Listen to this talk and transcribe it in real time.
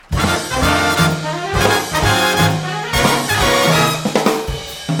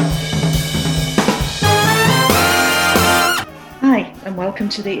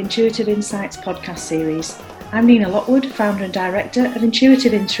to the Intuitive Insights podcast series. I'm Nina Lockwood, founder and director of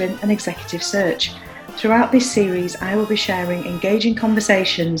Intuitive Interim and Executive Search. Throughout this series, I will be sharing engaging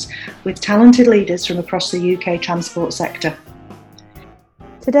conversations with talented leaders from across the UK transport sector.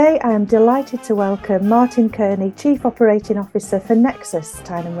 Today, I am delighted to welcome Martin Kearney, Chief Operating Officer for Nexus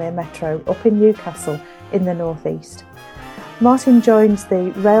Tyne and Wear Metro up in Newcastle in the North East. Martin joined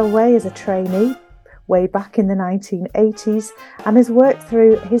the railway as a trainee way back in the 1980s and has worked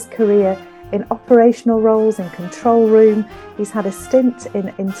through his career in operational roles in control room. He's had a stint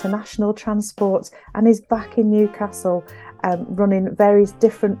in international transport and is back in Newcastle running various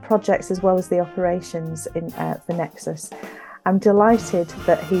different projects as well as the operations for Nexus. I'm delighted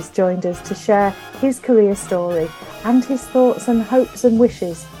that he's joined us to share his career story and his thoughts and hopes and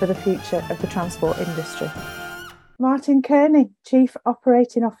wishes for the future of the transport industry. Martin Kearney, Chief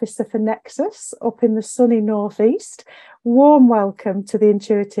Operating Officer for Nexus up in the sunny North East. Warm welcome to the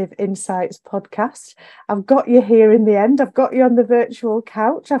Intuitive Insights podcast. I've got you here in the end. I've got you on the virtual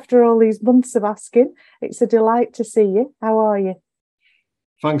couch after all these months of asking. It's a delight to see you. How are you?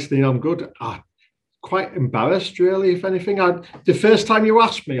 Thanks, Dean. I'm good. Quite embarrassed, really, if anything. The first time you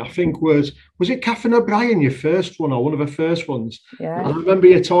asked me, I think was it Catherine O'Brien, your first one, or one of her first ones? Yeah. And I remember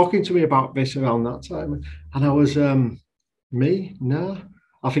you talking to me about this around that time. And I was, me? No.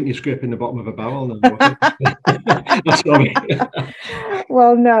 I think you're scraping the bottom of a barrel now. Sorry.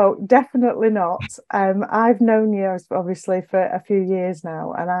 Well, no, definitely not. I've known you, obviously, for a few years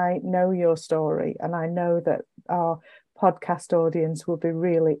now, and I know your story, and I know that our podcast audience will be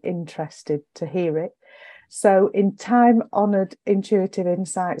really interested to hear it. So in time-honoured Intuitive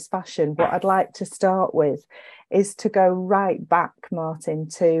Insights fashion, what I'd like to start with is to go right back, Martin,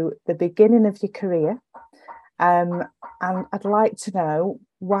 to the beginning of your career. And I'd like to know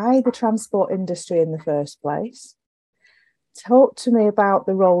why the transport industry in the first place. Talk to me about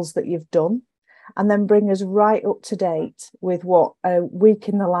the roles that you've done, and then bring us right up to date with what a week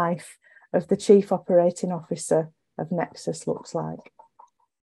in the life of the Chief Operating Officer of Nexus looks like.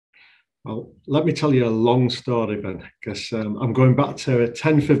 Well, let me tell you a long story, Ben, because I'm going back to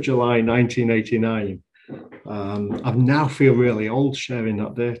 10th of July 1989. I now feel really old sharing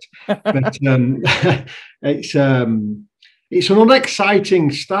that date, but it's an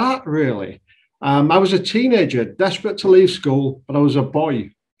unexciting start, really. I was a teenager, desperate to leave school, but I was a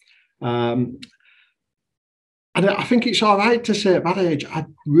boy. And I think it's all right to say at that age, I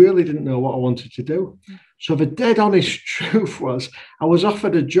really didn't know what I wanted to do. So the dead honest truth was I was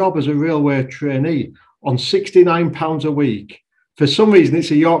offered a job as a railway trainee on £69 a week. For some reason, it's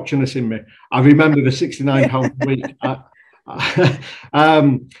a Yorkshireness in me. I remember the £69 a week.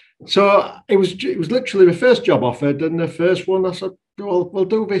 So it was literally the first job offered, and the first one I said, well, we'll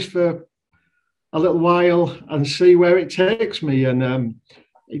do this for a little while and see where it takes me. And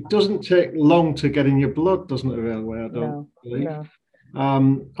it doesn't take long to get in your blood, doesn't it, railway? I don't believe. No.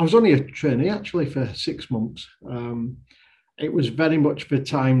 I was only a trainee actually for 6 months. It was very much for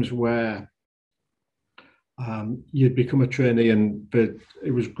times where you'd become a trainee, but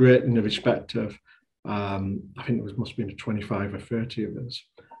it was great in the respect of I think there must have been 25 or 30 of us.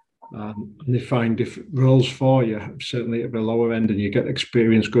 And they find different roles for you, certainly at the lower end, and you get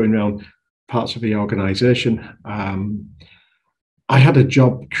experience going around parts of the organisation. I had a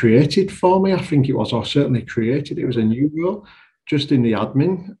job created for me, I think it was, or certainly created. It was a new role, just in the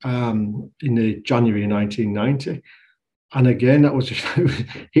admin, in the January 1990. And again, that was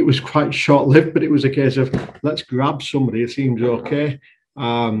it was quite short-lived, but it was a case of let's grab somebody, it seems okay.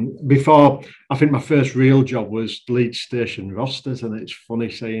 Before, I think my first real job was Leeds Station rosters, and it's funny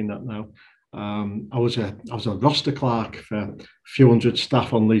saying that now. I was a roster clerk for a few hundred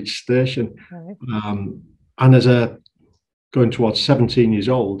staff on Leeds Station. Right. And as going towards 17 years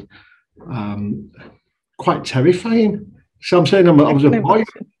old, quite terrifying. So I'm saying I was a boy.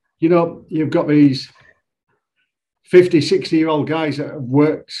 You know, you've got these 50, 60-year-old guys that have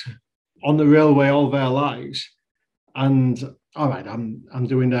worked on the railway all their lives. And all right, I'm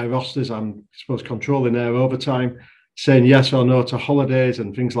doing their rosters, I'm supposed controlling their overtime, saying yes or no to holidays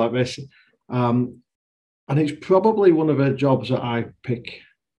and things like this. And it's probably one of the jobs that I'll pick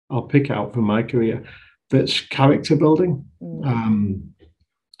out from my career that's character building.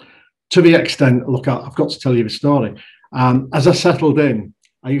 To the extent, look, I've got to tell you the story. As I settled in,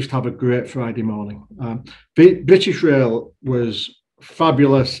 I used to have a great Friday morning. British Rail was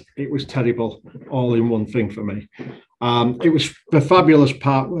fabulous. It was terrible, all in one thing for me. The fabulous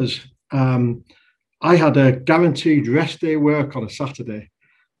part was I had a guaranteed rest day work on a Saturday.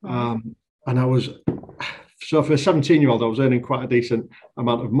 And I was, so for a 17-year-old, I was earning quite a decent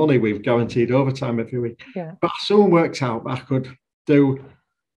amount of money with guaranteed overtime every week. Yeah. But I soon worked out I could do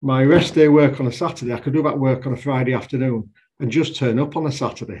my rest day work on a Saturday, I could do that work on a Friday afternoon and just turn up on a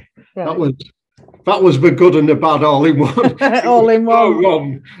Saturday. Right. That was the good and the bad all in one. All in one. So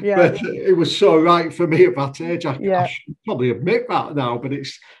wrong, but it was so right for me at that age. I should probably admit that now, but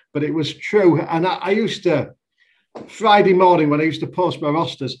it was true. And I used to, Friday morning when I used to post my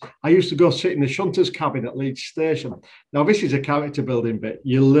rosters, I used to go sit in the shunter's cabin at Leeds Station. Now this is a character building bit.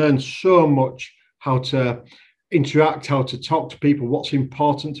 You learn so much how to interact, how to talk to people, what's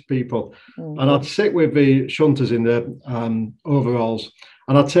important to people. Mm-hmm. And I'd sit with the shunters in the overalls,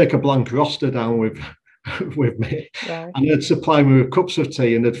 and I'd take a blank roster down with me, right. And they'd supply me with cups of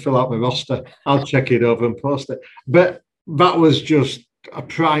tea, and they'd fill out my roster. I'd check it over and post it. But that was just a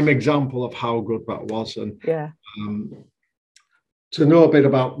prime example of how good that was. And to know a bit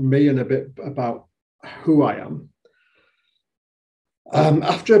about me and a bit about who I am.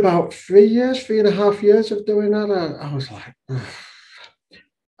 After about 3.5 years of doing that, I was like,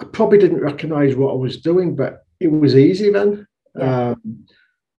 I probably didn't recognize what I was doing, but it was easy then. Yeah.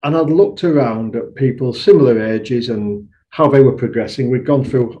 And I'd looked around at people similar ages and how they were progressing. We'd gone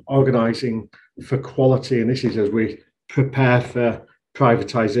through organising for quality, and this is as we prepare for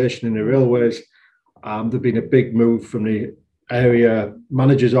privatisation in the railways. There'd been a big move from the area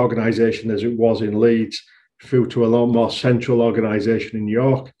managers organisation as it was in Leeds through to a lot more central organisation in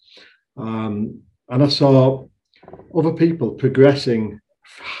York. And I saw other people progressing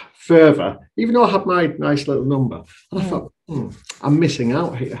further, even though I had my nice little number. And I thought, I'm missing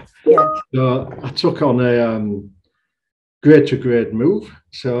out here. Yeah. So I took on a grade to grade move.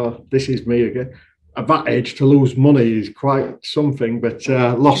 So this is me again. At that age, to lose money is quite something, but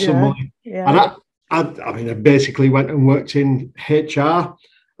lost some money. Yeah. And I basically went and worked in HR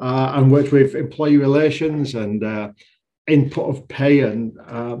and worked with employee relations and input of pay, and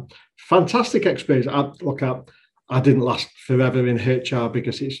fantastic experience. I didn't last forever in HR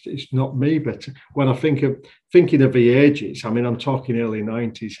because it's not me. But when I thinking of the ages, I'm talking early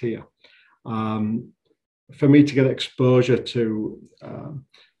 90s here. For me to get exposure to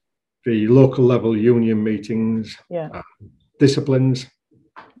the local level union meetings, disciplines,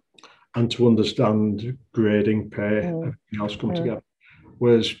 and to understand grading, pay, everything else come together,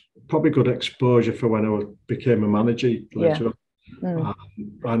 was probably good exposure for when I became a manager later on.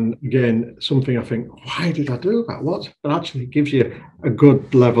 And again, something I think, why did I do that? What? But actually, it gives you a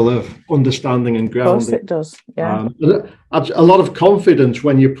good level of understanding and grounding. Of course it does, yeah. A lot of confidence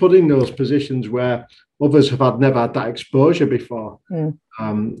when you're put in those positions where others have never had that exposure before.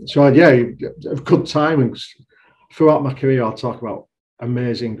 So a good time. And throughout my career, I'll talk about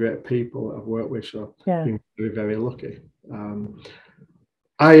amazing, great people I've worked with. So I've been very, very lucky.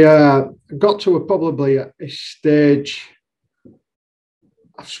 I got to probably a stage.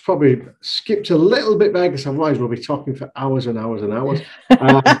 I've probably skipped a little bit there because otherwise we'll be talking for hours and hours and hours.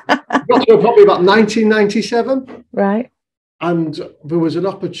 Got to probably about 1997. Right. And there was an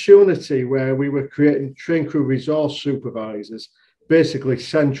opportunity where we were creating train crew resource supervisors, basically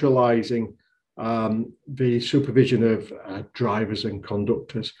centralising the supervision of drivers and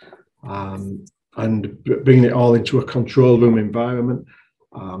conductors, and bringing it all into a control room environment.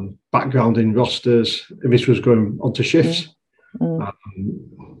 Background in rosters. This was going onto shifts.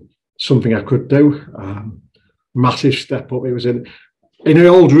 Something I could do. Massive step up. It was in the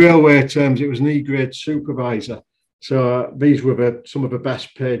old railway terms, it was an E-grade supervisor. So these were some of the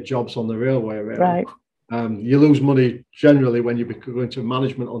best paid jobs on the railway. Really. Right. You lose money generally when you go into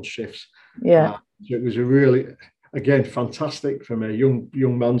management on shifts. Yeah. So it was a really, again, fantastic from a young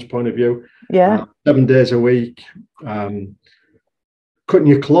man's point of view. Yeah. 7 days a week. Cutting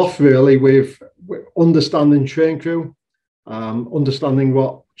your cloth really with understanding train crew, understanding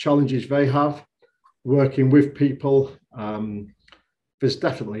what challenges they have, working with people. There's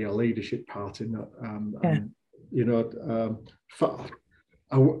definitely a leadership part in that.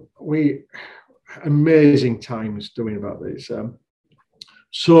 We amazing times doing about this.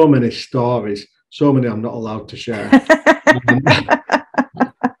 So many stories, so many I'm not allowed to share.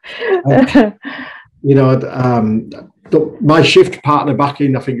 My shift partner back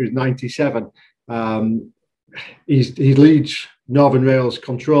in, I think it was 97, he leads Northern Rail's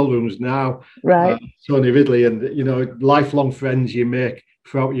control rooms now. Right. Tony Ridley, and, lifelong friends you make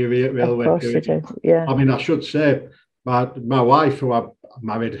throughout your railway career. Yeah. I should say, my wife, who I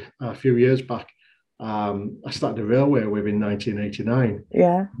married a few years back, I started the railway with in 1989.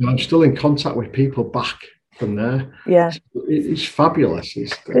 Yeah. I'm still in contact with people back from there. Yeah. It's fabulous.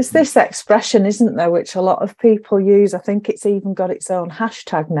 There's this expression, isn't there, which a lot of people use. I think it's even got its own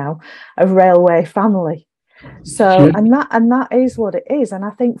hashtag now, of railway family. So, and that is what it is. And I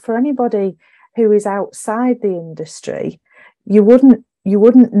think for anybody who is outside the industry, you wouldn't you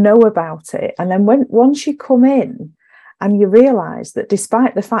wouldn't know about it. And then once you come in and you realise that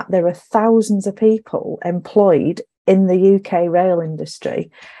despite the fact there are thousands of people employed in the UK rail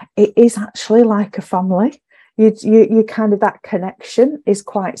industry, it is actually like a family. You kind of, that connection is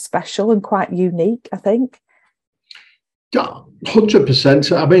quite special and quite unique, I think. Yeah,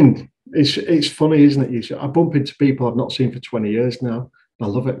 100%. I mean, it's funny, isn't it? I bump into people I've not seen for 20 years now. I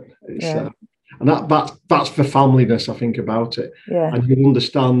love it. And that's the familyness, I think, about it. Yeah. And you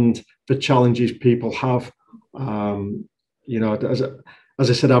understand the challenges people have. You know, as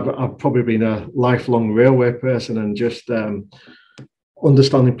I said, I've probably been a lifelong railway person, and just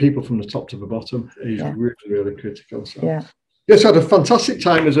understanding people from the top to the bottom is really, really critical. So. Yeah. Yes, I had a fantastic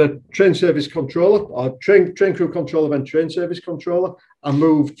time as a train service controller, or train crew controller, then train service controller. I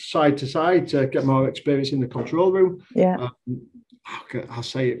moved side to side to get more experience in the control room. Yeah. I'll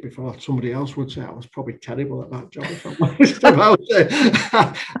say it before somebody else would say I was probably terrible at that job, if I'm honest about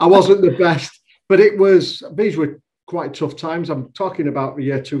it. I wasn't the best, but these were quite tough times. I'm talking about the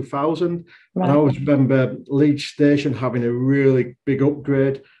year 2000. Right. And I always remember Leeds Station having a really big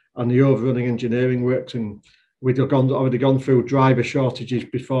upgrade and the overrunning engineering works, and we'd already gone through driver shortages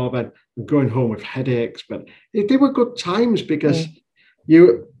before then, and going home with headaches. But they were good times, because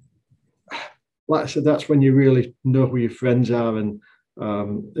like I said, that's when you really know who your friends are. And I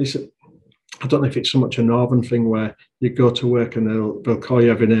don't know if it's so much a northern thing where you go to work and they'll call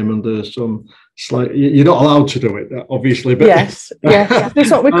you every name under some slight. You're not allowed to do it, obviously. But yes,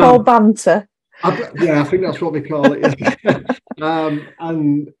 that's what we call banter. I think that's what we call it.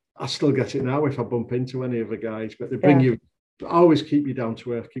 And I still get it now if I bump into any of the guys, but they bring you, always keep you down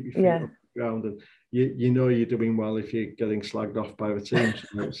to earth, keep your feet off the ground, and you know you're doing well if you're getting slagged off by the team.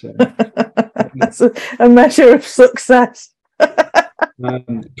 So that's a measure of success.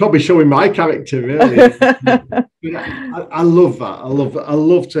 Probably showing my character, really. I love that. I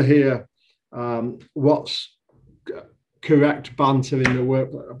love to hear what's correct banter in the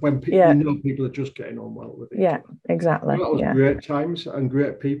work when you know people are just getting on well with it. Yeah, exactly. That was great times and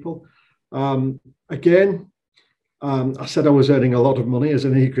great people. Again, I said I was earning a lot of money as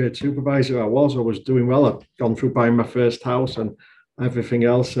an E-grade supervisor. I was doing well. I'd gone through buying my first house and everything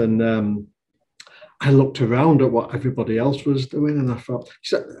else, and I looked around at what everybody else was doing, and I thought,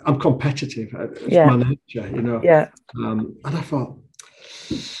 I'm competitive. It's my nature, you know. Yeah. And I thought,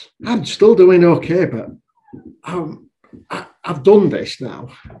 I'm still doing okay, but I've done this now.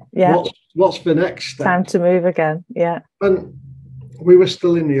 Yeah. What's the next step? Time to move again. Yeah. And we were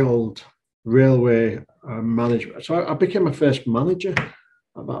still in the old railway management. So I became a first manager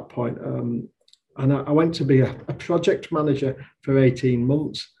at that point. And I went to be a project manager for 18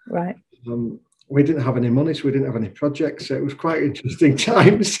 months. Right. We didn't have any money, so we didn't have any projects. So it was quite interesting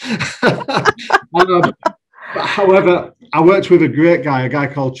times. But however, I worked with a great guy, a guy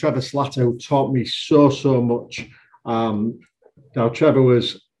called Trevor Slatter, who taught me so much. Now, Trevor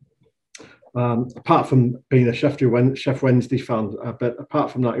was, apart from being a Chef Wednesday fan, but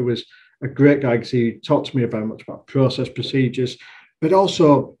apart from that, he was a great guy because he taught to me much about process procedures, but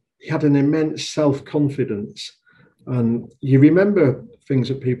also he had an immense self-confidence. And you remember things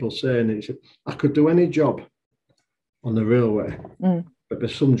that people say, and he said, I could do any job on the railway, but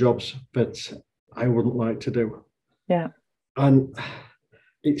there's some jobs that I wouldn't like to do. Yeah. And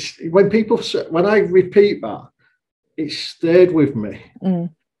it's when I repeat that, it stayed with me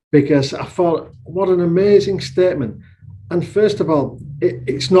because I thought, what an amazing statement. And first of all,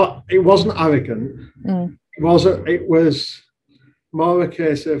 it wasn't arrogant. It was more a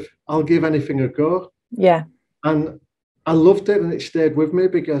case of, I'll give anything a go. Yeah. And I loved it, and it stayed with me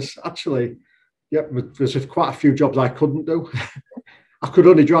because actually, there's quite a few jobs I couldn't do. I could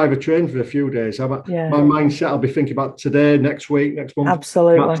only drive a train for a few days. My mindset, I'll be thinking about today, next week, next month.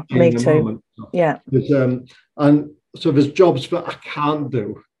 Absolutely, me too. Yeah. And so there's jobs that I can't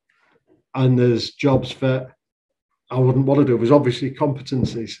do, and there's jobs that I wouldn't want to do. There's obviously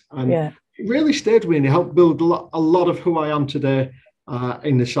competencies, and it really stayed with me, and it helped build a lot of who I am today.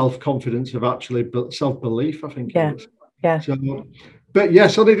 In the self-confidence of actually self-belief, I think. Yeah. So, but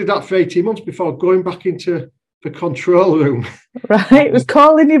yes, I did that for 18 months before going back into the control room. Right, it was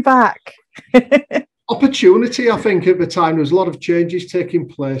calling you back. Opportunity, I think, at the time. There was a lot of changes taking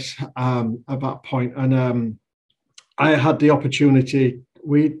place at that point. And I had the opportunity.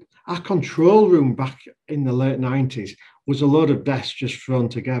 Our control room back in the late 90s was a load of desks just thrown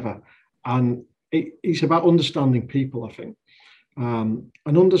together. And it's about understanding people, I think. And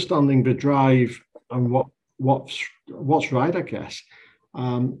understanding the drive and what's right, I guess.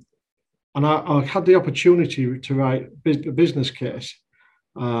 And I had the opportunity to write a business case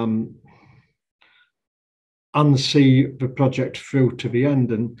and see the project through to the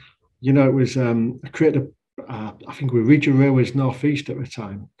end. And, it was created, I think we Regional Railways North East at the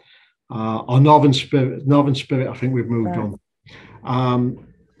time, or Northern Spirit, I think we've moved on.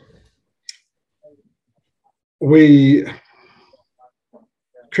 We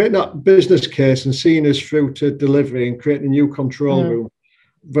creating that business case and seeing us through to delivery and creating a new control room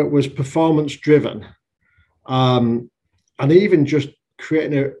that was performance driven, and even just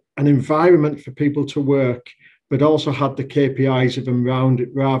creating an environment for people to work, but also had the KPIs of them around it,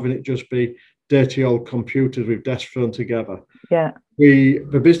 rather than it just be dirty old computers with desks thrown together. Yeah.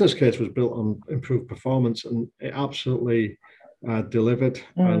 The business case was built on improved performance, and it absolutely delivered.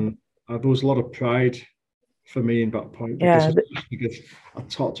 And there was a lot of pride for me in that point, because I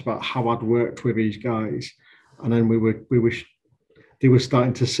talked about how I'd worked with these guys, and then they were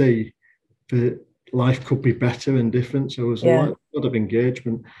starting to see that life could be better and different. So it was a lot of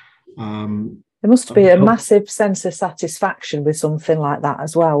engagement. There must be a massive sense of satisfaction with something like that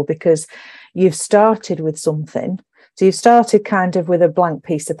as well, because you've started with something. So you've started kind of with a blank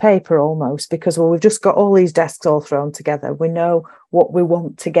piece of paper almost, because, well, we've just got all these desks all thrown together. We know what we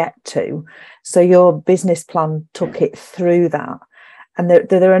want to get to. So your business plan took it through that. And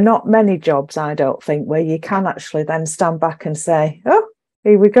there are not many jobs, I don't think, where you can actually then stand back and say, oh,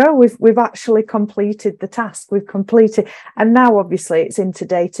 here we go. We've actually completed the task. We've completed. And now, obviously, it's into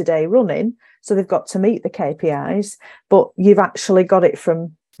day-to-day running. So they've got to meet the KPIs, but you've actually got it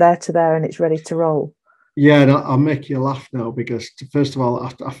from there to there and it's ready to roll. Yeah, and I'll make you laugh now, because first of all,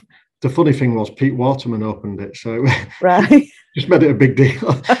 the funny thing was Pete Waterman opened it, so right, just made it a big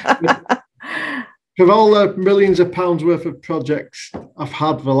deal. For all the millions of pounds worth of projects I've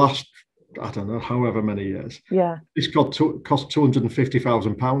had the last, I don't know, however many years, this cost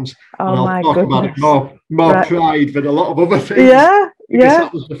 £250,000. Oh, and I'll my talk goodness. about it more pride than a lot of other things. Because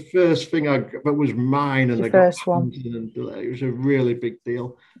that was the first thing that was mine, and I got one. And it was a really big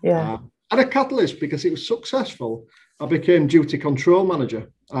deal. And a catalyst, because it was successful. I became duty control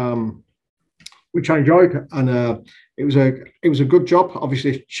manager, which I enjoyed, and it was a good job.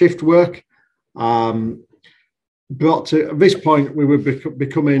 Obviously, shift work. Brought to this point, we were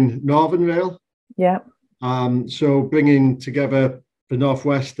becoming Northern Rail. Yeah. So bringing together the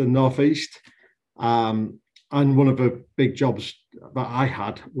Northwest and Northeast, and one of the big jobs that I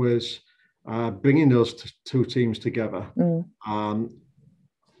had was bringing those two teams together.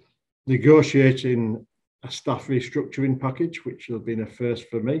 Negotiating a staff restructuring package, which has been a first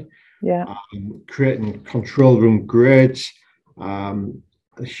for me. Creating control room grades,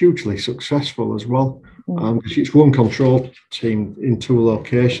 hugely successful as well, because it's one control team in two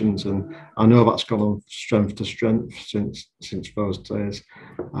locations, and I know that's gone on strength to strength since those days,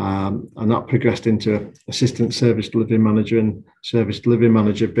 and that progressed into assistant service delivery manager and service delivery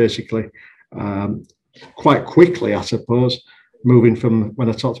manager, basically quite quickly, I suppose. Moving from when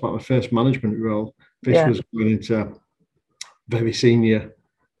I talked about my first management role, this was going into very senior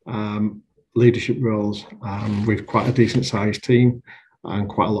leadership roles, with quite a decent sized team and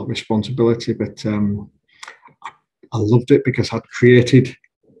quite a lot of responsibility. But I loved it because I'd created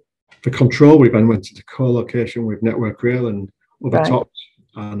the control. We then went into co-location with Network Rail and other tops,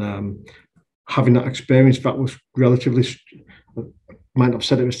 and having that experience, that was relatively, might not have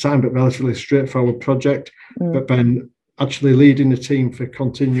said it was time, but relatively straightforward project. But then actually leading the team for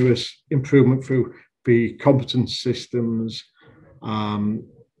continuous improvement through the competence systems. And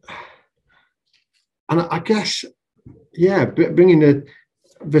I guess, bringing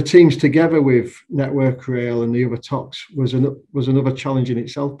the teams together with Network Rail and the other talks was another challenge in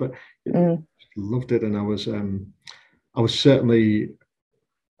itself, but loved it. And I was certainly,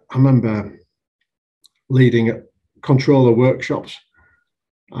 I remember leading controller workshops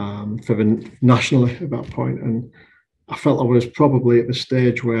for the nationally at that point, and I felt I was probably at the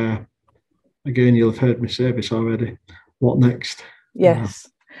stage where, again, you'll have heard me say this already, what next? Yes.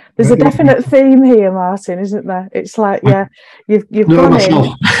 There's a definite theme here, Martin, isn't there? It's like, you've gone in,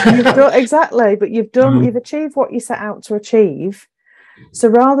 you've done exactly, but you've achieved what you set out to achieve. So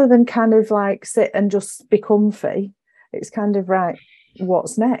rather than kind of like sit and just be comfy, it's kind of right,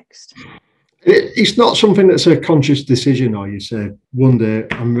 what's next? It's not something that's a conscious decision, or you say one day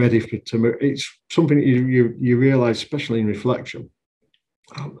I'm ready to move. It's something that you realise, especially in reflection.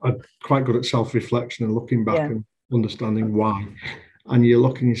 I'm quite good at self-reflection and looking back and understanding why. And you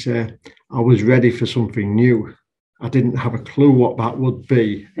look and you say, I was ready for something new. I didn't have a clue what that would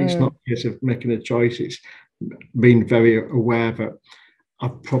be. It's not a case of making a choice. It's being very aware that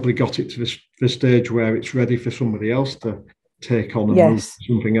I've probably got it to the stage where it's ready for somebody else to take on and move to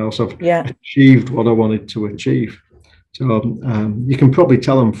something else. I've achieved what I wanted to achieve. So you can probably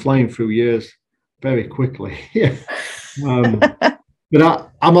tell I'm flying through years very quickly. Yeah.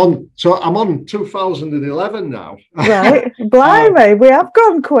 But I'm on 2011 now. Right, blimey, we have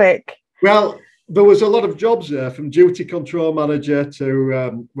gone quick. Well, there was a lot of jobs there, from duty control manager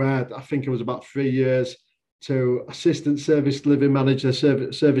to where I think it was about 3 years, to assistant service living manager,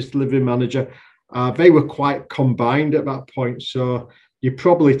 service delivery manager. They were quite combined at that point. So you're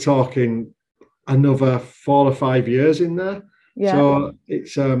probably talking another 4 or 5 years in there. Yeah. So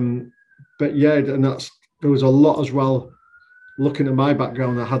it's, but yeah, and there was a lot as well. Looking at my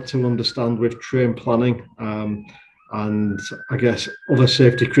background, I had to understand with train planning, and I guess other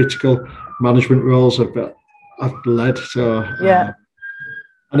safety critical management roles I've led. So yeah.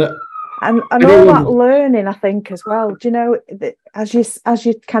 And all that learning, I think, as well. Do you know, as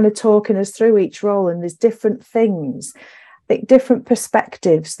you're kind of talking us through each role, and there's different things, I think different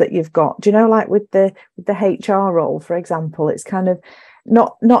perspectives that you've got. Do you know, like with the HR role, for example, it's kind of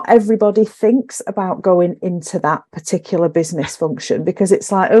not everybody thinks about going into that particular business function, because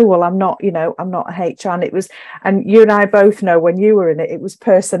it's like, oh well, I'm not HR, and you and I both know when you were in it was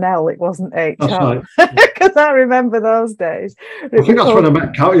personnel, it wasn't HR. Because I remember those days. I think that's when I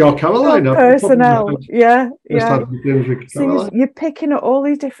met Caroline. Personnel, yeah. So you're picking up all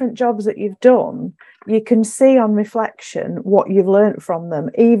these different jobs that you've done. You can see on reflection what you've learnt from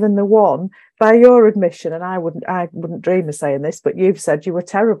them, even the one, by your admission, and I wouldn't dream of saying this, but you've said you were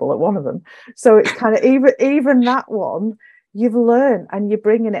terrible at one of them. So it's kind of even that one you've learned, and you're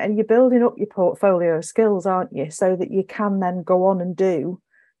bringing it, and you're building up your portfolio of skills, aren't you? So that you can then go on and do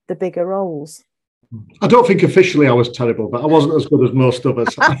the bigger roles. I don't think officially I was terrible, but I wasn't as good as most of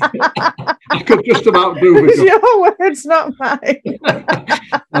us. I could just about do it. It's your words, not mine.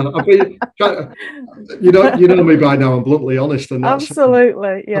 You know me by now. I'm bluntly honest, and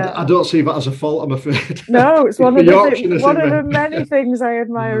absolutely, yeah. I don't see that as a fault, I'm afraid. No, it's one of the many things I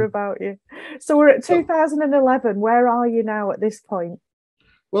admire about you. So we're at 2011. Where are you now at this point?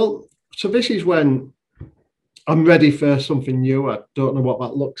 Well, so this is when I'm ready for something new. I don't know what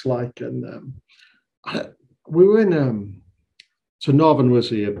that looks like, and we were in. So Northern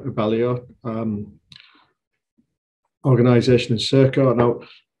was the Abellio organisation in Serco. Now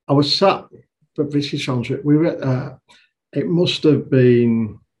I was sat, but this sounds. We were at. It must have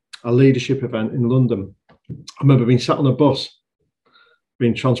been a leadership event in London. I remember being sat on a bus,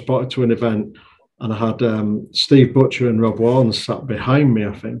 being transported to an event, and I had Steve Butcher and Rob Warren sat behind me,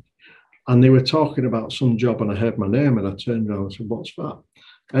 I think, and they were talking about some job, and I heard my name, and I turned around and said, "What's that?"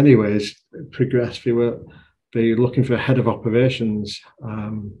 Anyways, it progressed. They were looking for a head of operations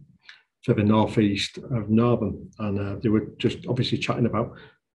for the northeast of Northern, and they were just obviously chatting about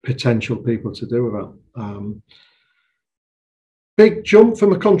potential people to do with that. Big jump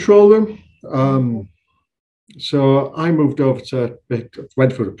from a control room. So I moved over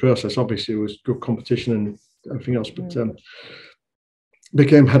went through the process. Obviously, it was good competition and everything else, but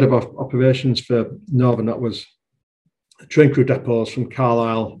became head of operations for Northern. That was train crew depots from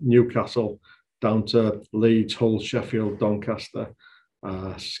Carlisle, Newcastle, down to Leeds, Hull, Sheffield, Doncaster,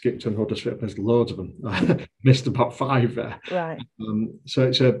 Skipton, Huddersfield. There's loads of them. Missed about 5 there. Right. So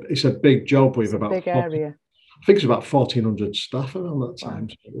it's a big job with about big area. I think it's about 1,400 staff around that time.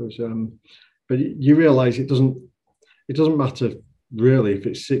 So it was, but you realise it doesn't matter really if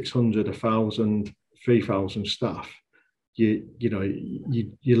it's 600, 1,000, 3,000 staff. Your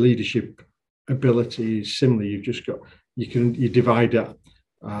leadership ability is similar. You've just got you divide it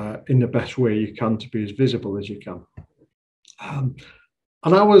in the best way you can to be as visible as you can.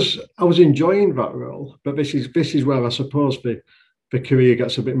 And I was enjoying that role, but this is where I suppose the career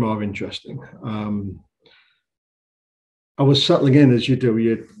gets a bit more interesting. I was settling in as you do.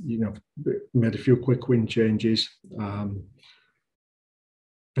 You made a few quick win changes. The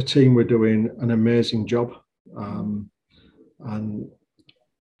team were doing an amazing job, and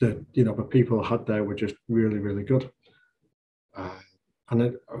the people I had there were just really, really good. And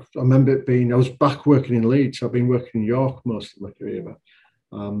I remember it being, I was back working in Leeds. So I've been working in York most of my career. But,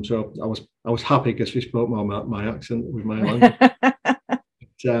 so I was happy because we spoke more about my accent with my language.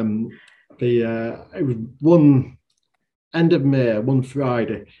 It was one end of May, one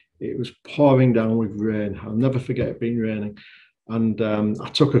Friday. It was pouring down with rain. I'll never forget it being raining. And I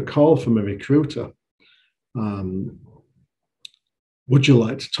took a call from a recruiter. Would you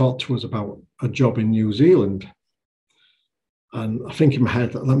like to talk to us about a job in New Zealand? And I think in my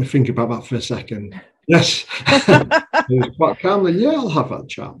head, let me think about that for a second. Yes. It was quite calmly, yeah, I'll have that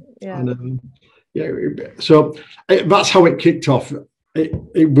chat. Yeah. And so that's how it kicked off.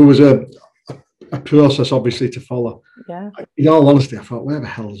 It was a process, obviously, to follow. Yeah. In all honesty, I thought, where the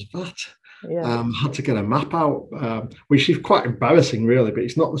hell is that? Had to get a map out, which is quite embarrassing, really. But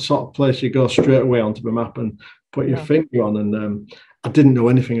it's not the sort of place you go straight away onto the map and put your finger on. And I didn't know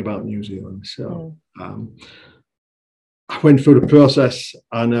anything about New Zealand, so I went through the process,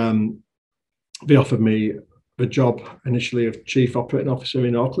 and they offered me the job initially of Chief Operating Officer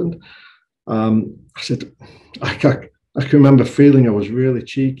in Auckland. I said, I can remember feeling I was really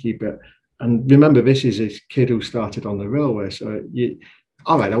cheeky, and remember, this is a kid who started on the railway, so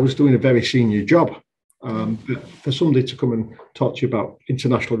all right, I was doing a very senior job, but for somebody to come and talk to you about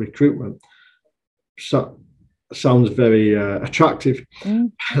international recruitment sounds very attractive.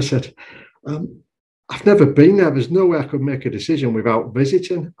 I said, I've never been there. There's no way I could make a decision without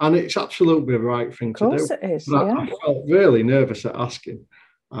visiting, and it's absolutely the right thing to do. Of course it is, I felt really nervous at asking,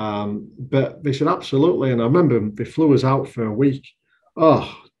 but they said absolutely, and I remember they flew us out for a week.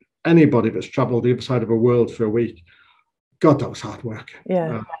 Oh, anybody that's travelled the other side of the world for a week, God, that was hard work.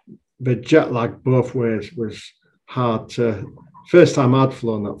 The jet lag both ways was hard. First time I'd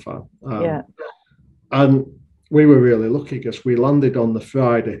flown that far. And we were really lucky because we landed on the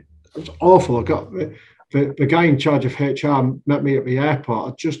Friday. It was awful. I got the guy in charge of HR met me at the airport.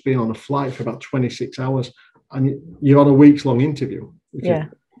 I'd just been on a flight for about 26 hours, and you're on a week's long interview.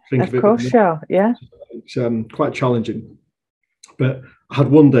 Of course, sure. Yeah. It's quite challenging. But I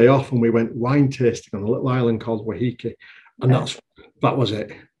had one day off, and we went wine tasting on a little island called Wahiki, and that was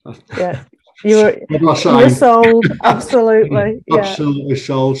it. Yeah. You were sold, absolutely. Absolutely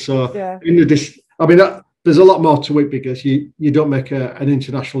sold. So there's a lot more to it because you don't make an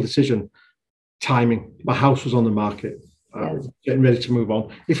international decision. Timing. My house was on the market. I was getting ready to move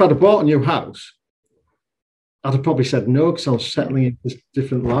on. If I'd have bought a new house, I'd have probably said no because I was settling into this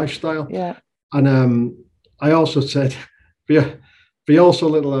different lifestyle. Yeah. And I also said, the also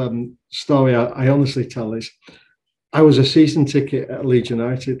little story I honestly tell is, I was a season ticket at Leeds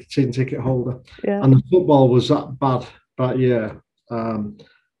United, season ticket holder, and the football was that bad that year.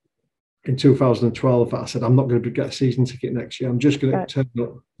 In 2012, I said, I'm not going to get a season ticket next year. I'm just going to turn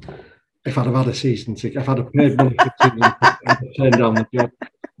up. If I'd have had a season ticket, if I'd have paid money for season ticket, I'd have turned down the job.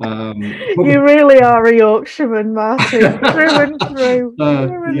 You really are a Yorkshireman, Martin, through and through.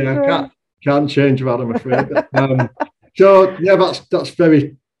 Can't change that, I'm afraid. That's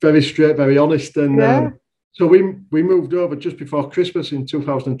very, very straight, very honest. And so we moved over just before Christmas in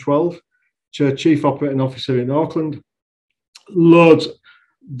 2012 to Chief Operating Officer in Auckland. Loads.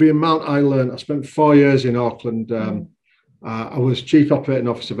 The amount I learned, I spent 4 years in Auckland. I was Chief Operating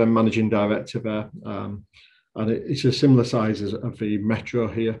Officer, then Managing Director there. And it's a similar size as of the Metro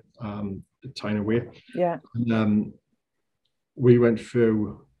here, Tyne Weir. Yeah. And we went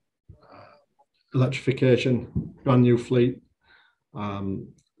through electrification, brand new fleet,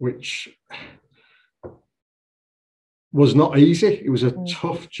 which was not easy. It was a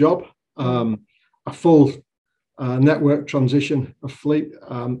tough job. A full network transition of fleet.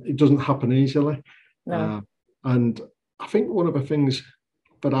 It doesn't happen easily. No. And I think one of the things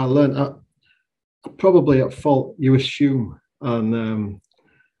that I learned, probably at fault, you assume, and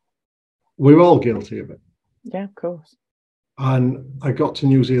we're all guilty of it. Yeah, of course. And I got to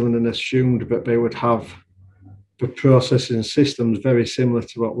New Zealand and assumed that they would have the processing systems very similar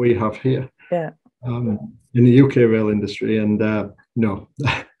to what we have here. Yeah. In the UK rail industry, and no.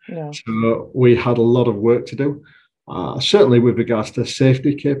 So we had a lot of work to do, certainly with regards to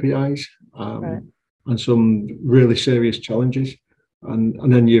safety KPIs, and some really serious challenges.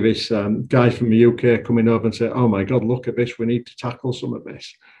 And then you have this guy from the UK coming over and say, oh my God, look at this, we need to tackle some of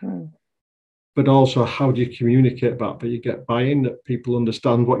this. But also, how do you communicate that you get buy-in, that people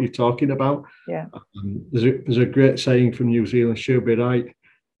understand what you're talking about? Yeah. There's a great saying from New Zealand, she'll be right.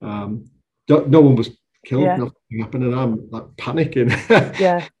 No one was killed, nothing happened, and I'm like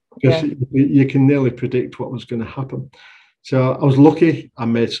panicking. Because you can nearly predict what was going to happen. So I was lucky. I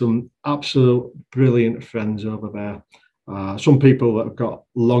made some absolute brilliant friends over there. Some people that have got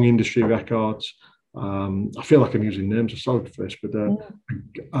long industry records. I feel like I'm using names, I'm sorry for this, but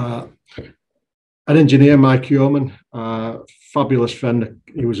an engineer, Mike Yeoman, fabulous friend.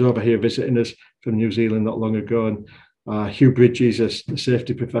 He was over here visiting us from New Zealand not long ago. And Hugh Bridges, a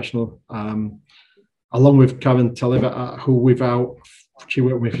safety professional, along with Karen Taliver, who she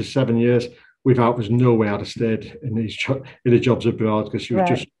worked with me for 7 years. Without, there's no way I'd have stayed in the jobs abroad, because she was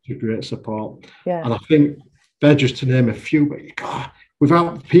just a great support. Yeah. And I think they're just to name a few, but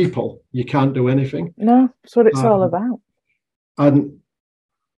without people, you can't do anything. No, that's what it's all about. And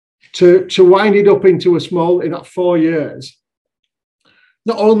to wind it up into in that 4 years,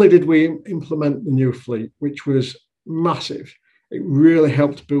 not only did we implement the new fleet, which was massive, it really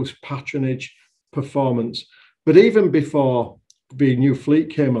helped boost patronage, performance. But even before the new fleet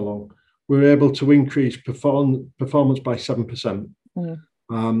came along, we were able to increase performance by 7%.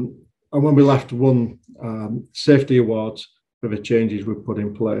 And when we left, won safety awards for the changes we put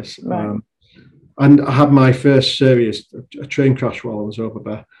in place. Right. And I had my first serious train crash while I was over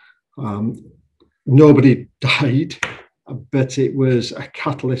there. Nobody died, but it was a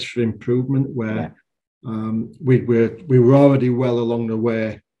catalyst for improvement where we were already well along the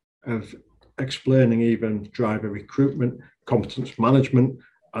way of explaining even driver recruitment, competence management,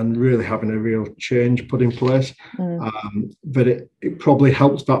 and really having a real change put in place. But it probably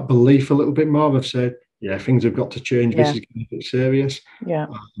helps that belief a little bit more. I've said, yeah, things have got to change. This is getting a bit serious. Yeah.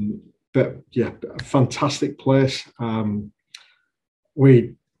 But yeah, a fantastic place.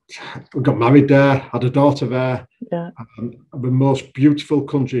 We got married there, had a daughter there. Yeah. The most beautiful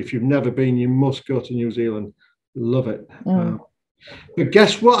country. If you've never been, you must go to New Zealand. Love it. But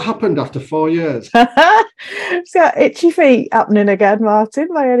guess what happened after 4 years? It's got itchy feet happening again, Martin,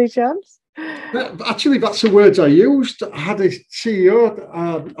 by any chance? Actually, that's the words I used. I had a CEO,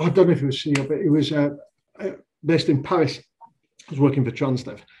 I don't know if it was CEO, but it was based in Paris. I was working for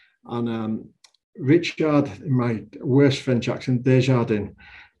Transdev. And Richard, in my worst French accent, Desjardins.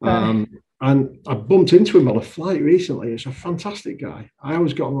 And I bumped into him on a flight recently. He's a fantastic guy. I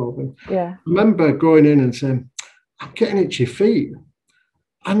always got on well with him. Yeah. I remember going in and saying, I'm getting itchy feet.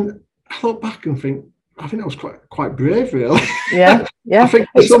 And I look back and think, I think that was quite brave, really. Yeah, yeah.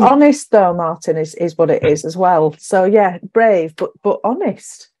 It's honest, though, Martin, is what it is as well. So, yeah, brave, but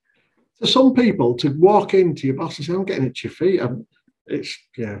honest. To some people, to walk into your boss and say, I'm getting itchy feet, it's,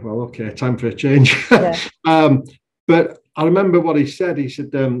 yeah, well, okay, time for a change. Yeah. But I remember what he said. He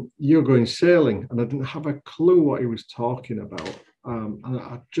said, you're going sailing. And I didn't have a clue what he was talking about. And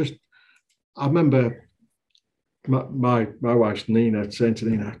I remember my wife's Nina saying to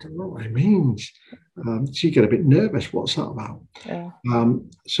Nina, I don't know what it means. She get a bit nervous. What's that about? Yeah.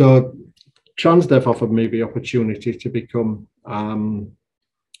 So Transdev offered me the opportunity to become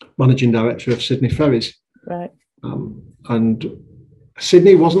managing director of Sydney Ferries. Right. And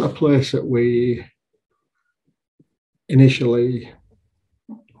Sydney wasn't a place that we initially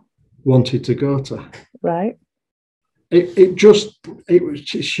wanted to go to. Right.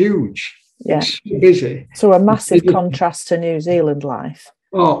 It's huge. Yeah. It's busy. So a massive contrast to New Zealand life.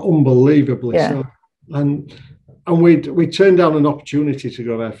 Oh, unbelievably so. And we turned down an opportunity to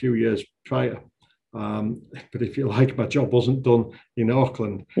go there a few years prior. But if you like, my job wasn't done in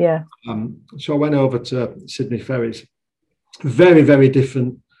Auckland. Yeah. So I went over to Sydney Ferries. Very, very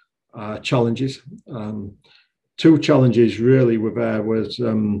different challenges. Two challenges really were there was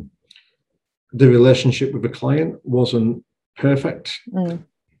the relationship with the client wasn't perfect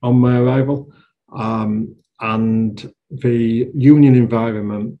on my arrival. And the union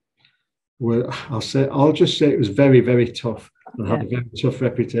environment I'll just say it was very, very tough and had a very tough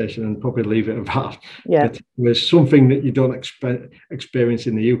reputation, and probably leave it at that. Yeah. It was something that you don't experience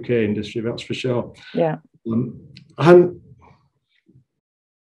in the UK industry, that's for sure. Yeah. And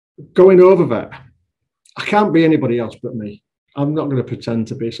going over there, I can't be anybody else but me. I'm not going to pretend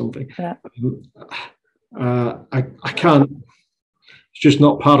to be something. Yeah. I can't. It's just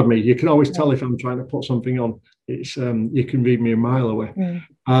not part of me. You can always tell if I'm trying to put something on. It's you can read me a mile away.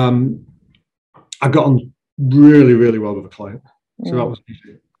 I got on really, really well with the client, so that was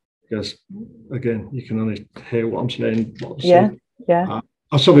easy. Because again, you can only hear what I'm saying.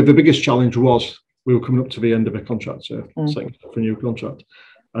 Sorry, the biggest challenge was we were coming up to the end of a contract, so setting up for a new contract.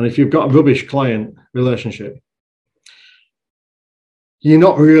 And if you've got a rubbish client relationship, you're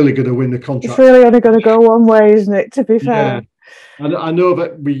not really going to win the contract. It's really only going to go one way, isn't it, to be fair? Yeah. And I know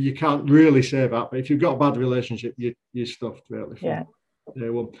that you can't really say that, but if you've got a bad relationship, you're stuffed, really. Yeah.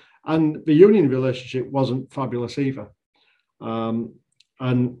 And the union relationship wasn't fabulous either. And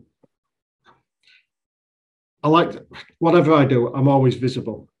I like, whatever I do, I'm always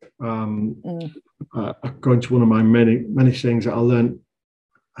visible. Going to one of my many things that I learned,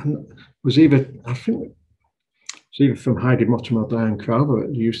 and was either from Heidi Mortimer or Diane Crowther,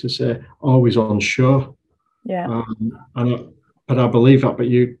 that used to say, always on show. Yeah. But I believe that, but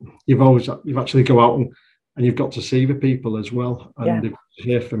you've actually go out and you've got to see the people as well, and they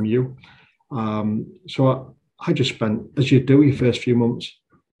hear from you. So I just spent, as you do your first few months,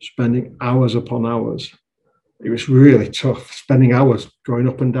 spending hours upon hours. It was really tough, spending hours going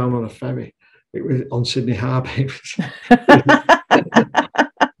up and down on a ferry. It was on Sydney Harbour.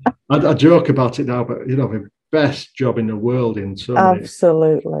 I joke about it now, but the best job in the world in so many.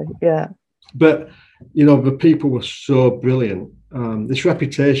 Absolutely, yeah. But the people were so brilliant. This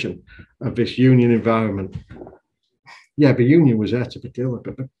reputation of this union environment. Yeah, the union was there to begin with,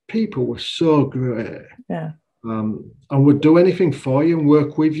 but the people were so great. Yeah. And would do anything for you and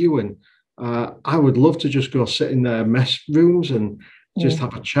work with you, and I would love to just go sit in their mess rooms and just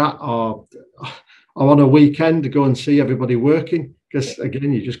have a chat, or on a weekend to go and see everybody working, because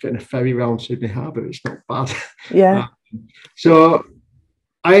again, you're just getting a ferry around Sydney Harbour. It's not bad. Yeah. So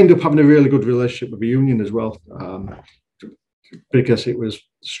I ended up having a really good relationship with the union as well, because it was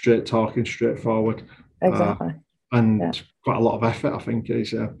straight talking, straightforward. Exactly. And quite a lot of effort, I think.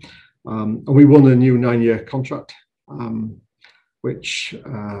 And we won a new 9-year contract, which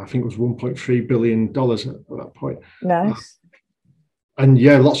I think was $1.3 billion at that point. Nice. And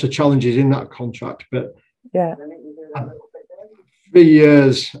lots of challenges in that contract. But 3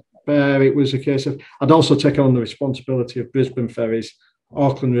 years there, it was a case of, I'd also taken on the responsibility of Brisbane Ferries,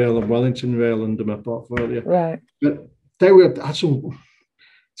 Auckland Rail and Wellington Rail under my portfolio. Right. But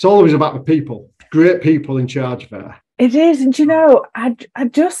it's always about the people, great people in charge there. It is. And, you know, I'm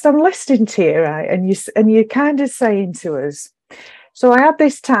listening to you, right? And you're kind of saying to us, so I had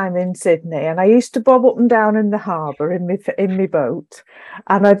this time in Sydney, and I used to bob up and down in the harbour in my boat,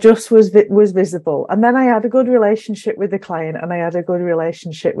 and I just was visible. And then I had a good relationship with the client, and I had a good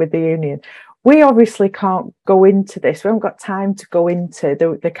relationship with the union. We obviously can't go into this. We haven't got time to go into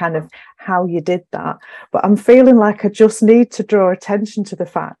the kind of how you did that. But I'm feeling like I just need to draw attention to the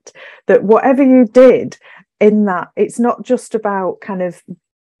fact that whatever you did in that, it's not just about kind of,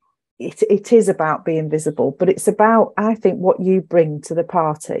 it is about being visible, but it's about, I think, what you bring to the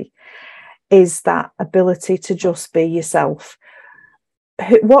party is that ability to just be yourself.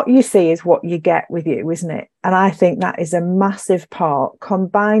 What you see is what you get with you, isn't it? And I think that is a massive part,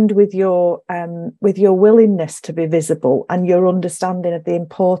 combined with your willingness to be visible and your understanding of the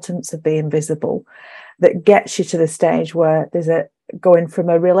importance of being visible, that gets you to the stage where there's going from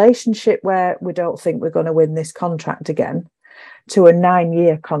a relationship where we don't think we're going to win this contract again to a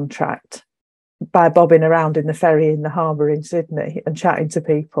 9-year contract by bobbing around in the ferry in the harbour in Sydney and chatting to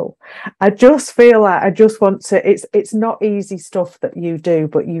people. I just feel like I just want to, it's not easy stuff that you do,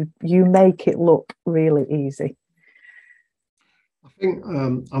 but you make it look really easy. I think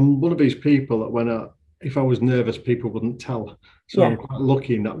I'm one of these people that if I was nervous, people wouldn't tell. So I'm quite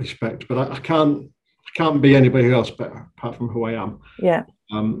lucky in that respect, but I can't be anybody else better apart from who I am. Yeah.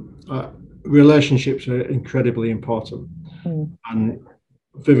 Relationships are incredibly important. And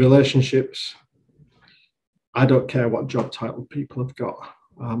for relationships, I don't care what job title people have got.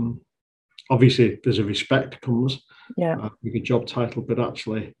 Obviously, there's a respect comes with a job title, but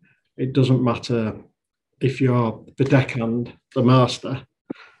actually, it doesn't matter if you're the deckhand, the master,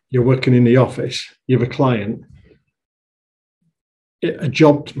 you're working in the office, you're a client. A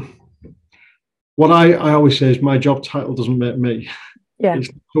job. What I always say is my job title doesn't make me. Yeah, it's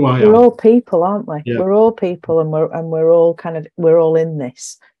who I am. We're all people, aren't we? Yeah. We're all people, and we're all in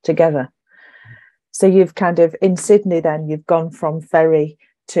this together. So you've kind of in Sydney, then you've gone from ferry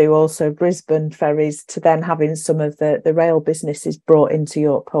to also Brisbane ferries to then having some of the rail businesses brought into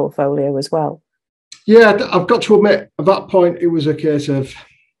your portfolio as well. Yeah, I've got to admit, at that point, it was a case of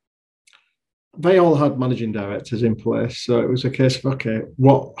they all had managing directors in place, so it was a case of okay,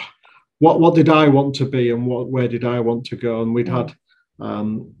 what did I want to be, and where did I want to go, and we'd had.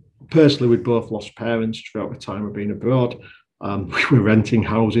 Personally, we'd both lost parents throughout the time of being abroad. We were renting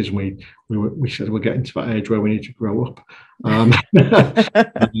houses, and we said we're getting to that age where we need to grow up. And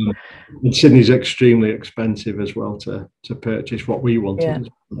Sydney's extremely expensive as well to purchase what we wanted.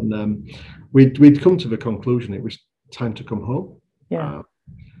 Yeah. And we'd come to the conclusion it was time to come home. Yeah.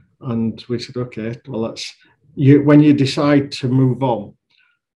 And we said, okay, well, when you decide to move on,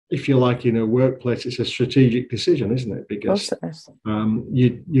 if you like, in a workplace, it's a strategic decision, isn't it? Because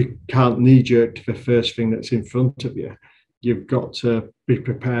you can't knee-jerk to the first thing that's in front of you. You've got to be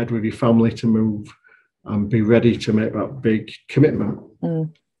prepared with your family to move and be ready to make that big commitment.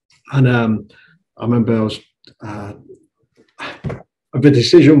 And I remember I was the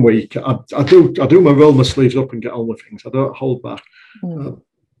decision week. I do roll my sleeves up and get on with things. I don't hold back.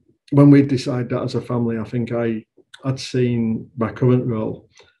 When we decided that as a family, I think I'd seen my current role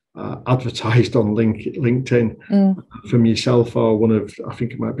advertised on LinkedIn from yourself or one of, I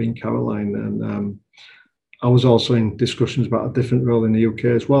think it might have been Caroline, and I was also in discussions about a different role in the UK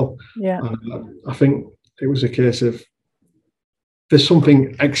as well. Yeah, I think it was a case of there's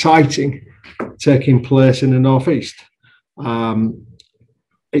something exciting taking place in the northeast.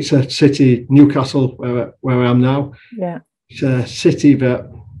 It's a city, Newcastle, where I am now. Yeah, it's a city that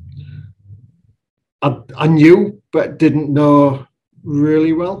I knew but didn't know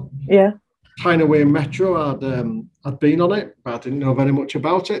really well. Yeah, Pineway Metro, I'd been on it, but I didn't know very much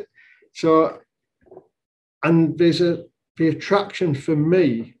about it. So, and the attraction for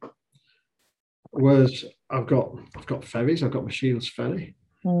me was I've got ferries. I've got my Shields ferry.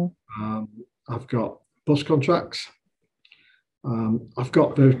 I've got bus contracts. I've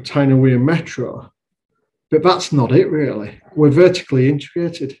got the Tyne and Wear Metro, but that's not it really. We're vertically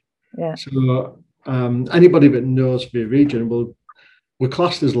integrated. Yeah. So anybody that knows the region we're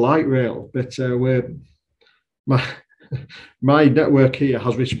classed as light rail, but my network here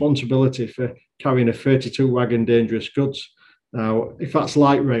has responsibility for carrying a 32 wagon dangerous goods. Now, if that's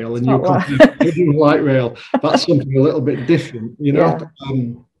light rail and you compare light rail, that's something a little bit different, you know.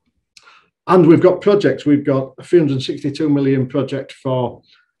 Yeah. And we've got projects. We've got a 362 million project for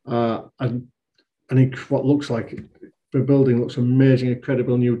what looks like the building looks amazing,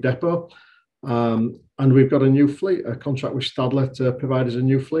 incredible new depot. And we've got a new fleet, a contract with Stadler to provide us a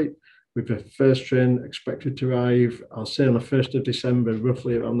new fleet. With the first train expected to arrive, I'll say on the 1st of December,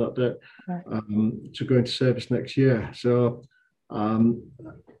 roughly around that date, right. To go into service next year. So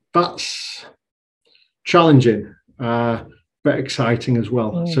that's challenging, but exciting as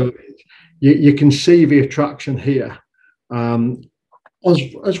well. Mm. So you can see the attraction here,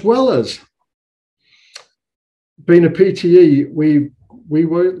 as well as being a PTE. We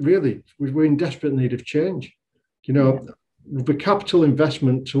were in desperate need of change. You know, the capital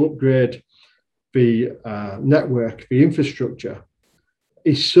investment to upgrade the network, the infrastructure,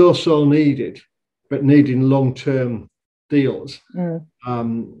 is so needed, but needing long-term deals,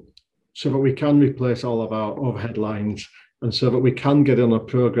 so that we can replace all of our overhead lines, and so that we can get on a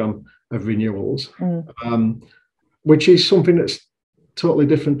program of renewals, which is something that's totally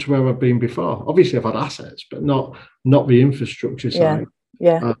different to where I've been before. Obviously, I've had assets, but not the infrastructure side.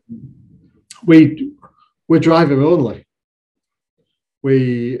 Yeah. We're driver only.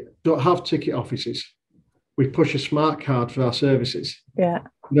 We don't have ticket offices. We push a smart card for our services. Yeah.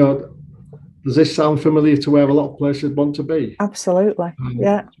 You know, does this sound familiar to where a lot of places want to be? Absolutely.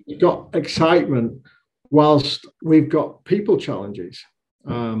 Yeah. We've got excitement whilst we've got people challenges.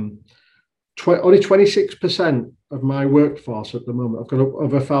 Only 26% of my workforce at the moment, I've got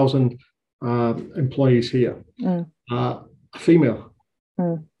over 1,000 employees here, are female.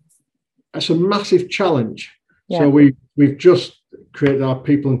 It's a massive challenge. Yeah. So we've just created our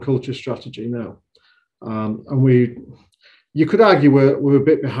people and culture strategy now, and you could argue we're a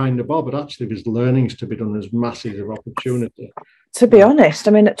bit behind the ball, but actually there's learnings to be done. There's massive opportunity. To be honest,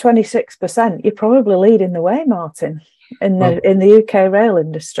 I mean, at 26%, you're probably leading the way, Martin, in the UK rail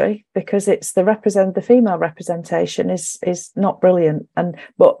industry, because it's the female representation is not brilliant,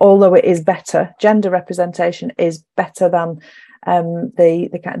 but although it is better, gender representation is better than the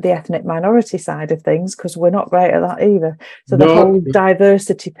ethnic minority side of things, because we're not great at that either. So the whole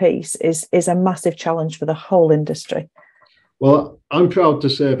diversity piece is a massive challenge for the whole industry. Well, I'm proud to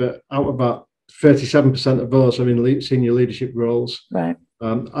say that out of about 37% of those are in senior leadership roles. Right.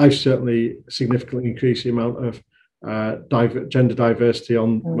 I've certainly significantly increased the amount of gender diversity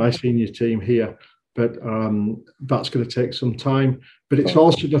on my senior team here, but that's going to take some time. But it's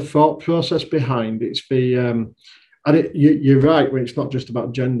also the thought process behind it. It's the you're right when it's not just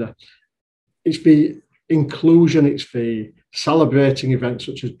about gender. It's the inclusion. It's the celebrating events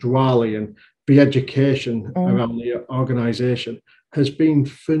such as Diwali, and the education around the organisation has been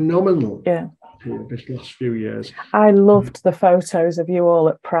phenomenal. Yeah. This last few years. I loved the photos of you all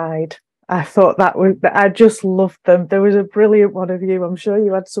at Pride. I thought I just loved them. There was a brilliant one of you. I'm sure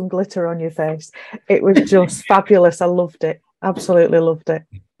you had some glitter on your face. It was just fabulous. I loved it. Absolutely loved it.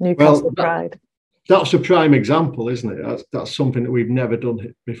 Newcastle Pride. That's a prime example, isn't it? That's something that we've never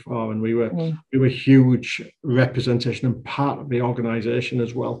done before, and we were huge representation and part of the organisation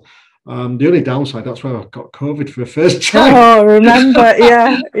as well. The only downside, that's where I got COVID for the first time. Oh, remember?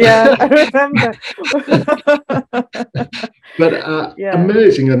 I remember. But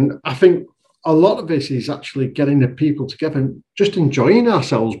amazing, and I think a lot of this is actually getting the people together and just enjoying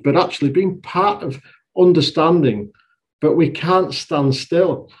ourselves, but actually being part of understanding that we can't stand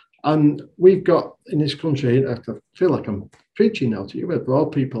still. And we've got in this country, I feel like I'm preaching now to you, but all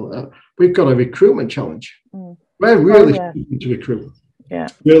people, we've got a recruitment challenge. We're really struggling to recruit. Yeah,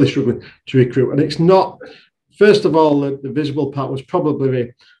 really struggling to recruit, and it's not. First of all, the visible part was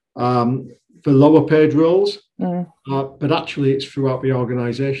probably the lower paid roles, but actually, it's throughout the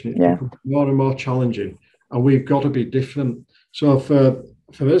organisation. It's become more and more challenging, and we've got to be different. So for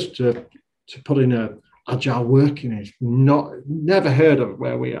us to put in a agile working is never heard of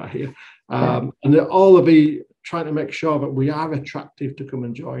where we are here, and all of the trying to make sure that we are attractive to come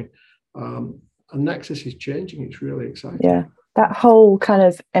and join. And Nexus is changing. It's really exciting. Yeah. That whole kind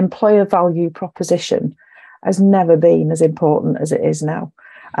of employer value proposition has never been as important as it is now.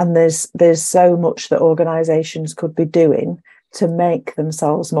 And there's so much that organisations could be doing to make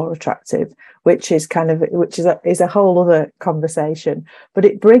themselves more attractive, which is a whole other conversation. But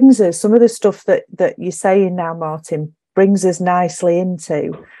it brings us, some of the stuff that you're saying now, Martin, brings us nicely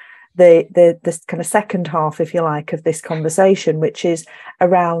into the kind of second half, if you like, of this conversation, which is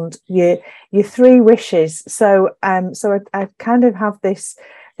around your 3 wishes. So I kind of have this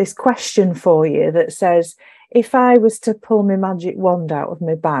question for you that says, if I was to pull my magic wand out of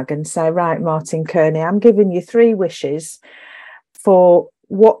my bag and say, right, Martin Kearney, I'm giving you 3 wishes for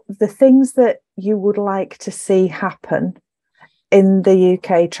what the things that you would like to see happen in the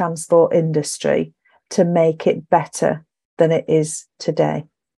UK transport industry to make it better than it is today,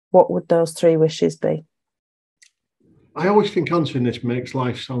 what would those 3 wishes be? I always think answering this makes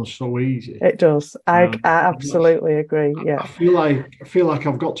life sound so easy. It does. I absolutely agree. Yeah. I feel like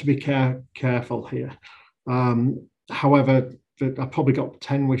I've got to be careful here. However, I've probably got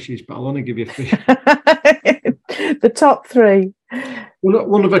 10 wishes, but I'll only give you 3. The top 3.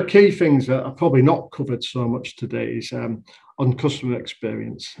 One of the key things that I've probably not covered so much today is on customer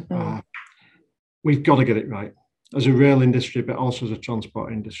experience. We've got to get it right as a rail industry, but also as a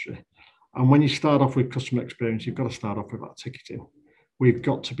transport industry. And when you start off with customer experience, you've got to start off with that ticketing. We've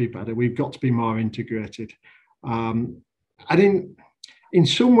got to be better. We've got to be more integrated. And in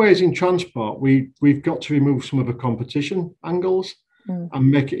some ways in transport, we've got to remove some of the competition angles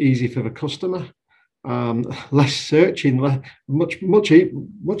and make it easy for the customer. Less searching,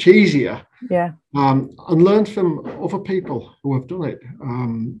 much easier. Yeah. And learn from other people who have done it.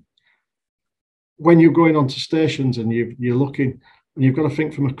 When you're going onto stations and you're looking, and you've got to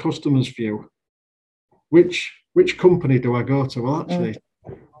think from a customer's view, which company do I go to? Well, actually,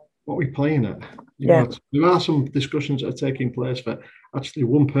 what are we playing at? You know, there are some discussions that are taking place that actually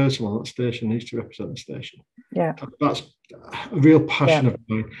one person on that station needs to represent the station. Yeah. That's a real passion of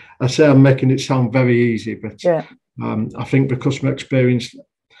mine. I say I'm making it sound very easy, but I think the customer experience,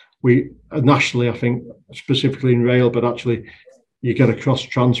 we nationally, I think specifically in rail, but actually you get across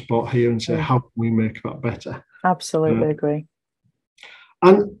transport here and say, how can we make that better? Absolutely agree.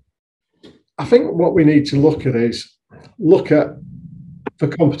 And I think what we need to look at is look at the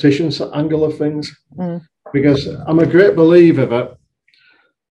competition angle of things, because I'm a great believer that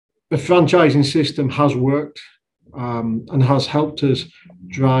the franchising system has worked and has helped us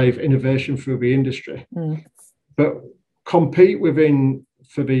drive innovation through the industry. But compete within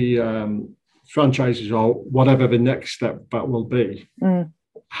for the franchises or whatever the next step that will be.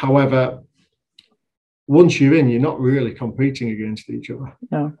 However, once you're in, you're not really competing against each other.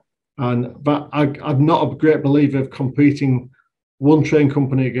 No. But I'm not a great believer of competing one train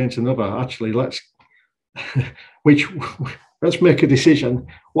company against another. Actually, let's make a decision.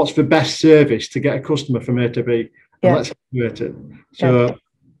 What's the best service to get a customer from A to B? And let's convert it. So,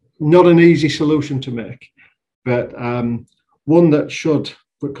 not an easy solution to make, but one that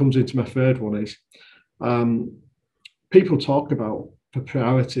comes into my third one is people talk about the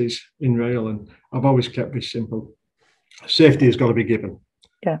priorities in rail, and I've always kept this simple. Safety has got to be given.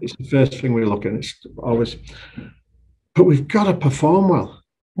 Yeah. It's the first thing we look at. It's always, but we've got to perform well.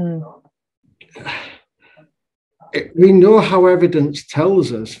 We know how evidence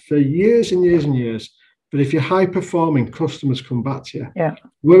tells us for years and years and years that if you're high performing, customers come back to you. Yeah.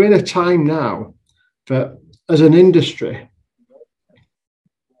 We're in a time now that as an industry,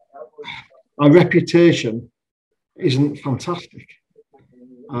 our reputation isn't fantastic.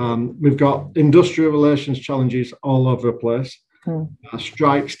 We've got industrial relations challenges all over the place.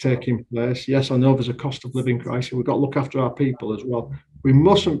 Strikes taking place. Yes, I know there's a cost of living crisis. We've got to look after our people as well. We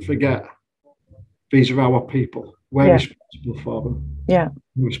mustn't forget these are our people. We're responsible for them. Yeah.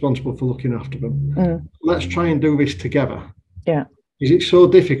 We're responsible for looking after them. Let's try and do this together. Yeah. Is it so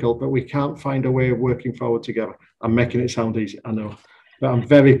difficult that we can't find a way of working forward together? I'm making it sound easy, I know. But I'm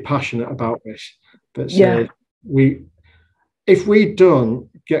very passionate about this. But if we don't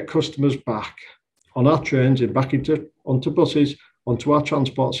get customers back on our trains and back onto buses, onto our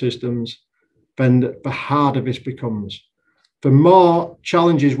transport systems, then the harder this becomes. The more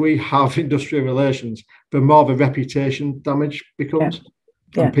challenges we have industrial relations, the more the reputation damage becomes.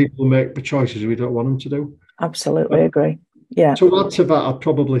 And people make the choices we don't want them to do. Absolutely agree. Yeah. To add to that, I'd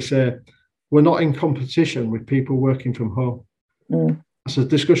probably say we're not in competition with people working from home. That's a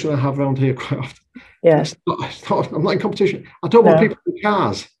discussion I have around here quite often. Yeah. I'm not in competition. I don't want people with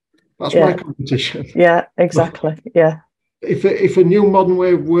cars. That's my competition. Yeah, exactly. Yeah. If a new modern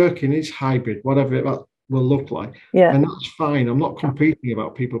way of working is hybrid, whatever that will look like, and that's fine. I'm not competing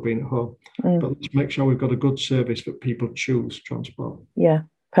about people being at home, but let's make sure we've got a good service that people choose transport. Yeah,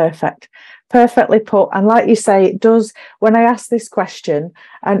 Perfect. Perfectly put. And like you say, it does, when I ask this question,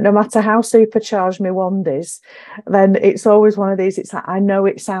 and no matter how supercharged my wand is, then it's always one of these, it's like, I know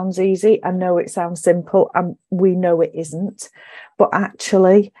it sounds easy, I know it sounds simple, and we know it isn't. But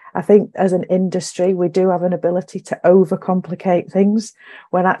actually, I think as an industry, we do have an ability to overcomplicate things,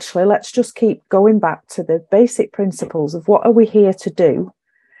 when actually, let's just keep going back to the basic principles of what are we here to do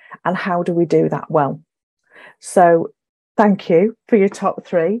and how do we do that well. So thank you for your top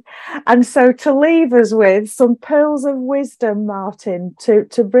 3. And so to leave us with some pearls of wisdom, Martin, to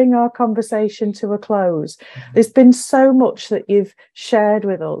bring our conversation to a close. There's been so much that you've shared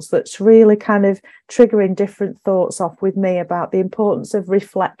with us that's really kind of triggering different thoughts off with me about the importance of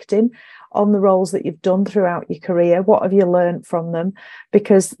reflecting on the roles that you've done throughout your career. What have you learned from them?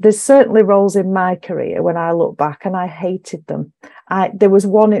 Because there's certainly roles in my career when I look back and I hated them. There was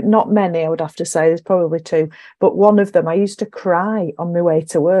one, not many, I would have to say, there's probably 2, but one of them I used to cry on my way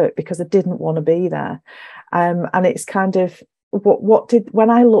to work because I didn't want to be there. And it's kind of when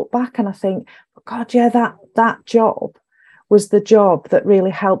I look back and I think, God, yeah, that job was the job that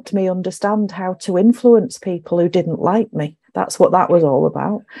really helped me understand how to influence people who didn't like me. That's what that was all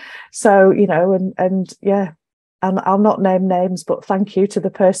about. So, and yeah, and I'll not name names, but thank you to the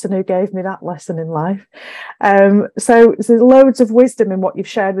person who gave me that lesson in life. So there's loads of wisdom in what you've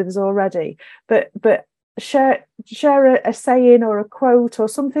shared with us already, but share a saying or a quote or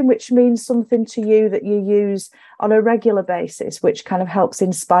something which means something to you that you use on a regular basis, which kind of helps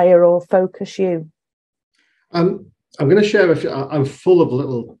inspire or focus you. I'm going to share a few. I'm full of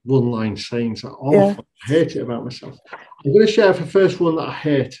little one-line sayings. I hate it about myself. I'm going to share the first one that I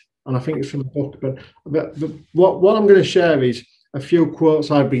hate, and I think it's from the book. But what I'm going to share is a few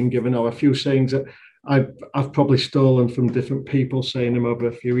quotes I've been given, or a few sayings that I've probably stolen from different people, saying them over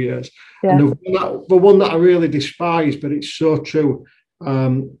a few years. Yeah. And the one that I really despise, but it's so true,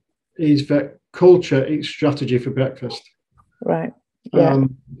 is that culture eats strategy for breakfast. Right. Yeah.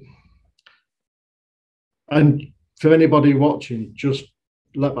 And for anybody watching, just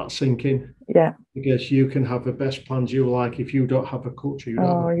let that sink in. Yeah. Because you can have the best plans you like. If you don't have a culture, you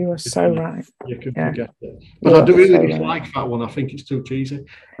are so right. You can forget it. But I do really dislike that one. I think it's too cheesy.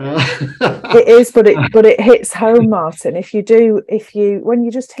 It is, but it hits home, Martin. When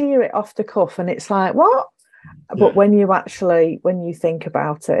you just hear it off the cuff and it's like, what? But when you think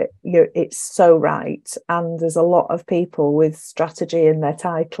about it, it's so right. And there's a lot of people with strategy in their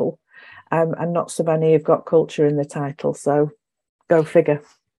title. And not so many have got culture in the title, so go figure.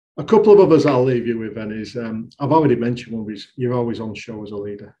 A couple of others I'll leave you with then is, I've already mentioned one, is you're always on show as a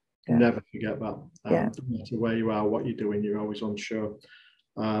leader. Yeah. Never forget that. No matter where you are, what you're doing, you're always on show.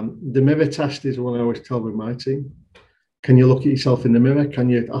 The mirror test is one I always tell with my team. Can you look at yourself in the mirror? Can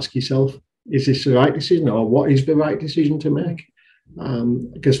you ask yourself, is this the right decision, or what is the right decision to make?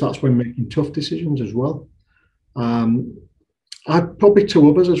 Because that's when making tough decisions as well. I'd probably 2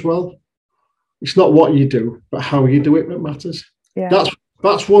 others as well. It's not what you do, but how you do it that matters. Yeah.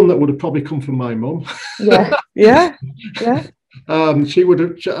 That's one that would have probably come from my mum. Yeah. She would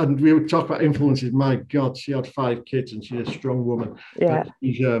have, and we would talk about influences. My God, she had 5 kids and she's a strong woman. Yeah.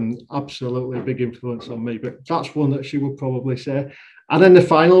 She's absolutely a big influence on me, but that's one that she would probably say. And then the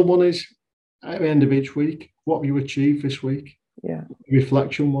final one is, at the end of each week, what have you achieved this week? Yeah.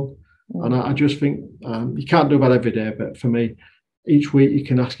 Reflection one. And I just think you can't do that every day, but for me, each week you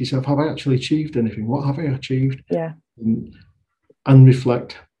can ask yourself, have I actually achieved anything? What have I achieved? Yeah. And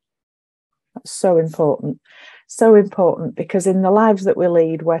reflect. That's so important. So important, because in the lives that we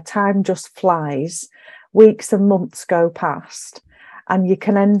lead, where time just flies, weeks and months go past, and you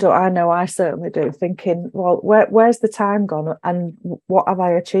can end up, I know I certainly do, thinking, well, where's the time gone and what have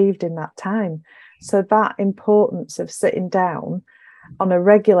I achieved in that time? So that importance of sitting down on a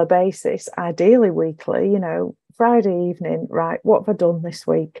regular basis, ideally weekly, Friday evening, right, what have I done this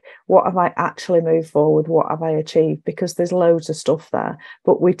week? What have I actually moved forward? What have I achieved? Because there's loads of stuff there,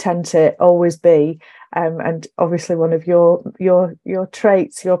 but we tend to always be, and obviously one of your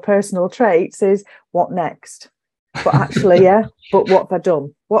traits, your personal traits, is what next? But actually, but what have I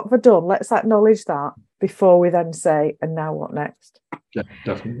done? What have I done? Let's acknowledge that before we then say, and now what next? Yeah,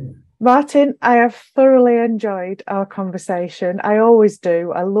 definitely. Martin, I have thoroughly enjoyed our conversation. I always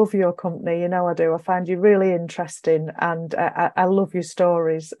do. I love your company. I do. I find you really interesting, and I love your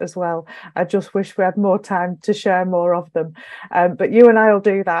stories as well. I just wish we had more time to share more of them. But you and I will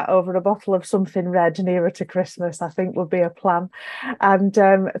do that over a bottle of something red nearer to Christmas, I think would be a plan. And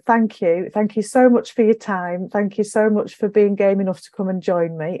thank you. Thank you so much for your time. Thank you so much for being game enough to come and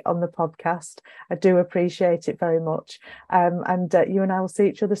join me on the podcast. I do appreciate it very much. And you and I will see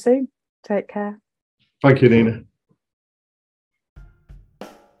each other soon. Take care. Thank you, Nina.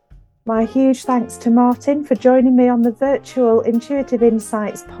 My huge thanks to Martin for joining me on the virtual Intuitive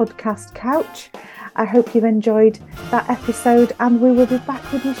Insights podcast couch. I hope you've enjoyed that episode, and we will be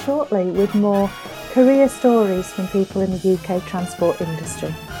back with you shortly with more career stories from people in the UK transport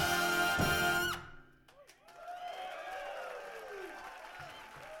industry.